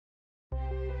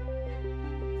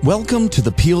Welcome to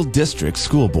the Peel District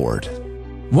School Board,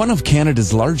 one of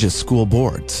Canada's largest school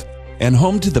boards, and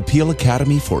home to the Peel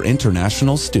Academy for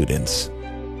International Students.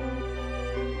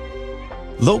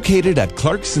 Located at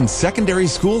Clarkson Secondary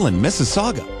School in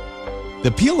Mississauga,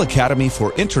 the Peel Academy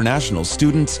for International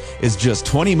Students is just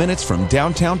 20 minutes from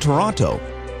downtown Toronto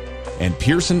and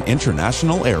Pearson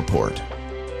International Airport.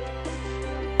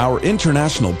 Our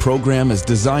international program is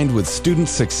designed with student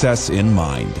success in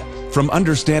mind. From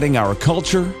understanding our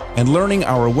culture and learning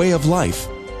our way of life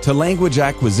to language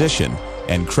acquisition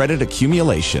and credit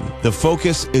accumulation, the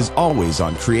focus is always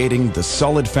on creating the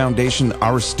solid foundation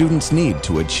our students need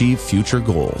to achieve future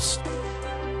goals.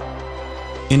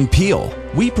 In Peel,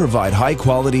 we provide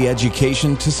high-quality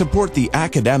education to support the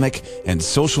academic and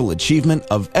social achievement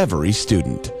of every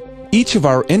student. Each of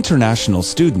our international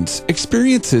students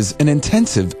experiences an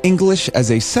intensive English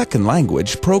as a second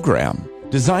language program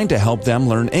designed to help them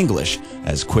learn English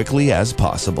as quickly as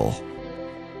possible.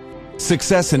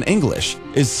 Success in English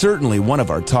is certainly one of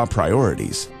our top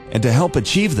priorities, and to help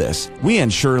achieve this, we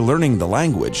ensure learning the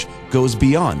language goes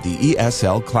beyond the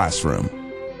ESL classroom.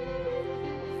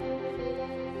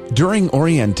 During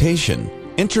orientation,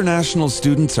 international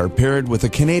students are paired with a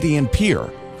Canadian peer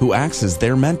who acts as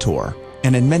their mentor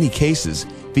and in many cases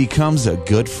becomes a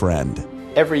good friend.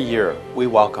 Every year, we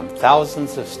welcome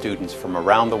thousands of students from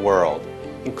around the world,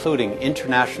 including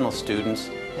international students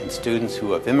and students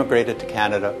who have immigrated to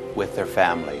Canada with their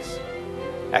families.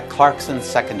 At Clarkson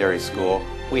Secondary School,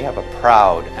 we have a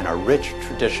proud and a rich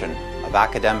tradition of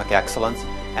academic excellence,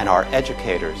 and our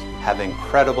educators have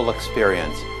incredible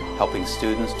experience helping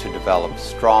students to develop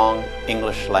strong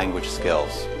English language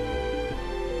skills.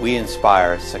 We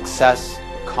inspire success,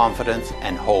 confidence,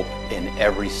 and hope in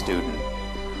every student.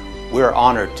 We're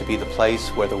honored to be the place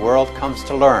where the world comes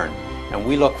to learn, and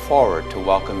we look forward to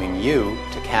welcoming you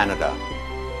to Canada.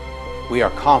 We are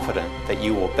confident that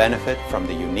you will benefit from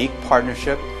the unique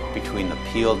partnership between the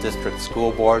Peel District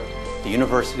School Board, the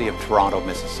University of Toronto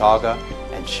Mississauga,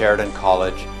 and Sheridan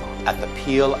College at the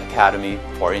Peel Academy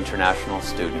for International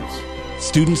Students.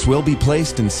 Students will be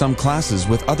placed in some classes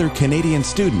with other Canadian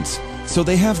students, so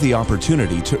they have the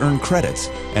opportunity to earn credits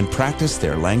and practice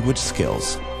their language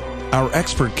skills. Our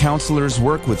expert counselors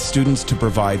work with students to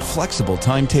provide flexible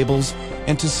timetables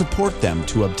and to support them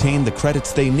to obtain the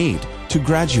credits they need to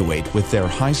graduate with their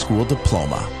high school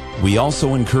diploma. We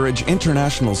also encourage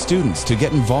international students to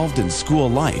get involved in school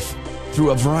life through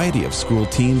a variety of school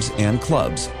teams and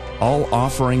clubs, all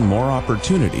offering more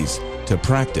opportunities to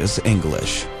practice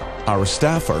English. Our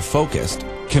staff are focused,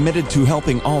 committed to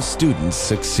helping all students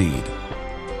succeed.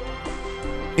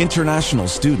 International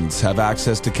students have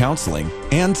access to counseling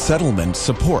and settlement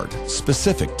support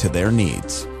specific to their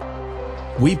needs.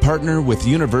 We partner with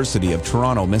University of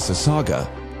Toronto Mississauga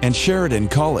and Sheridan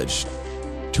College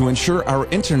to ensure our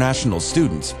international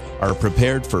students are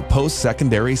prepared for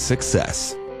post-secondary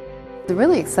success. The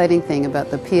really exciting thing about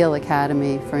the Peel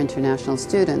Academy for International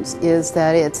Students is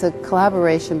that it's a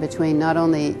collaboration between not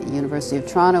only the University of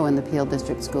Toronto and the Peel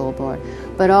District School Board,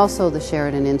 but also the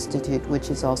Sheridan Institute, which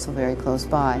is also very close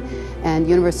by. And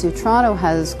University of Toronto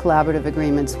has collaborative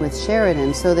agreements with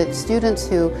Sheridan so that students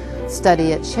who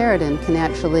study at Sheridan can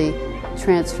actually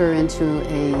transfer into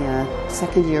a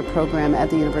second-year program at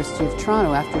the University of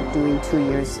Toronto after doing 2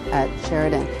 years at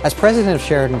Sheridan. As president of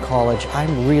Sheridan College,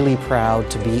 I'm really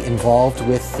proud to be involved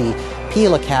with the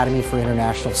Peel Academy for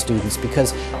International Students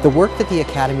because the work that the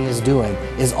Academy is doing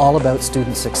is all about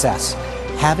student success.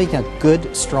 Having a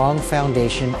good, strong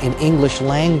foundation in English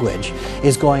language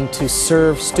is going to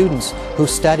serve students who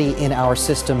study in our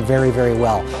system very, very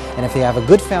well. And if they have a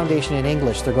good foundation in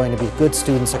English, they're going to be good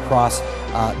students across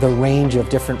the range of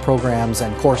different programs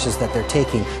and courses that they're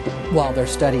taking while they're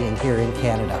studying here in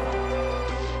Canada.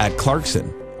 At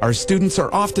Clarkson, our students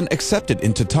are often accepted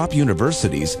into top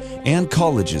universities and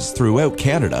colleges throughout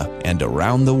Canada and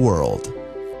around the world.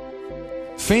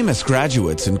 Famous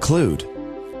graduates include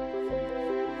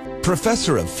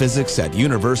Professor of Physics at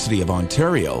University of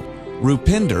Ontario,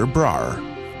 Rupinder Brar.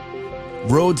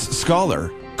 Rhodes Scholar,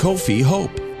 Kofi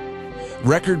Hope.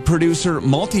 Record producer,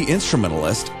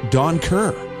 multi-instrumentalist, Don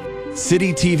Kerr.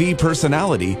 City TV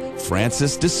personality,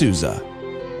 Francis D'Souza.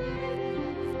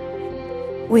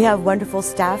 We have wonderful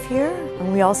staff here,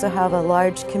 and we also have a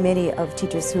large committee of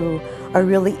teachers who are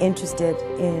really interested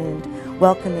in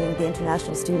welcoming the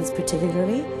international students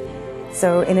particularly.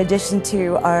 So in addition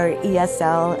to our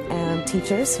ESL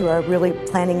teachers who are really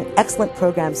planning excellent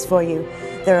programs for you,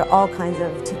 there are all kinds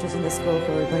of teachers in the school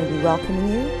who are going to be welcoming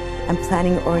you and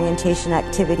planning orientation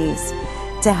activities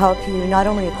to help you not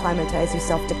only acclimatize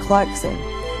yourself to Clarkson,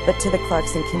 but to the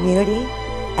Clarkson community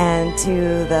and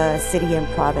to the city and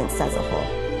province as a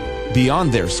whole.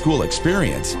 Beyond their school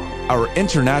experience, our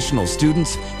international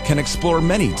students can explore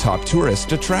many top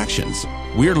tourist attractions.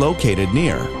 We're located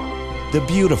near the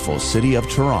beautiful city of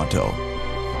Toronto,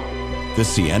 the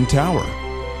CN Tower,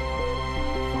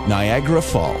 Niagara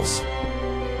Falls,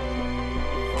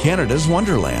 Canada's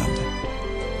Wonderland,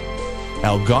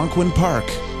 Algonquin Park,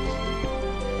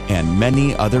 and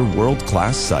many other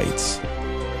world-class sites.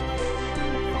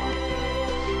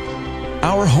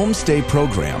 Our homestay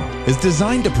program is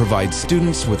designed to provide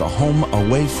students with a home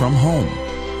away from home.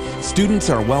 Students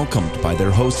are welcomed by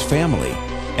their host family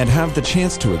and have the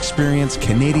chance to experience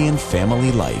Canadian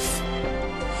family life.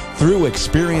 Through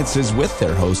experiences with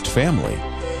their host family,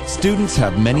 students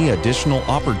have many additional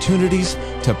opportunities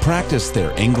to practice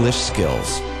their English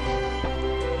skills.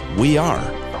 We are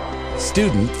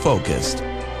student-focused,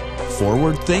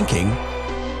 forward-thinking,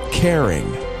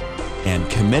 caring, and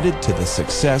committed to the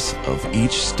success of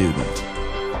each student.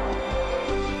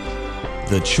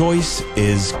 The choice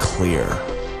is clear.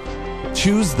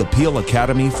 Choose the Peel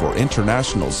Academy for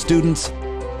International Students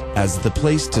as the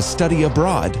place to study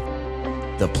abroad,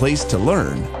 the place to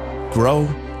learn, grow,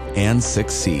 and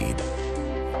succeed.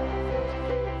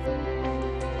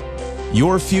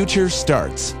 Your future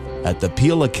starts at the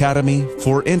Peel Academy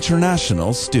for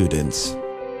International Students.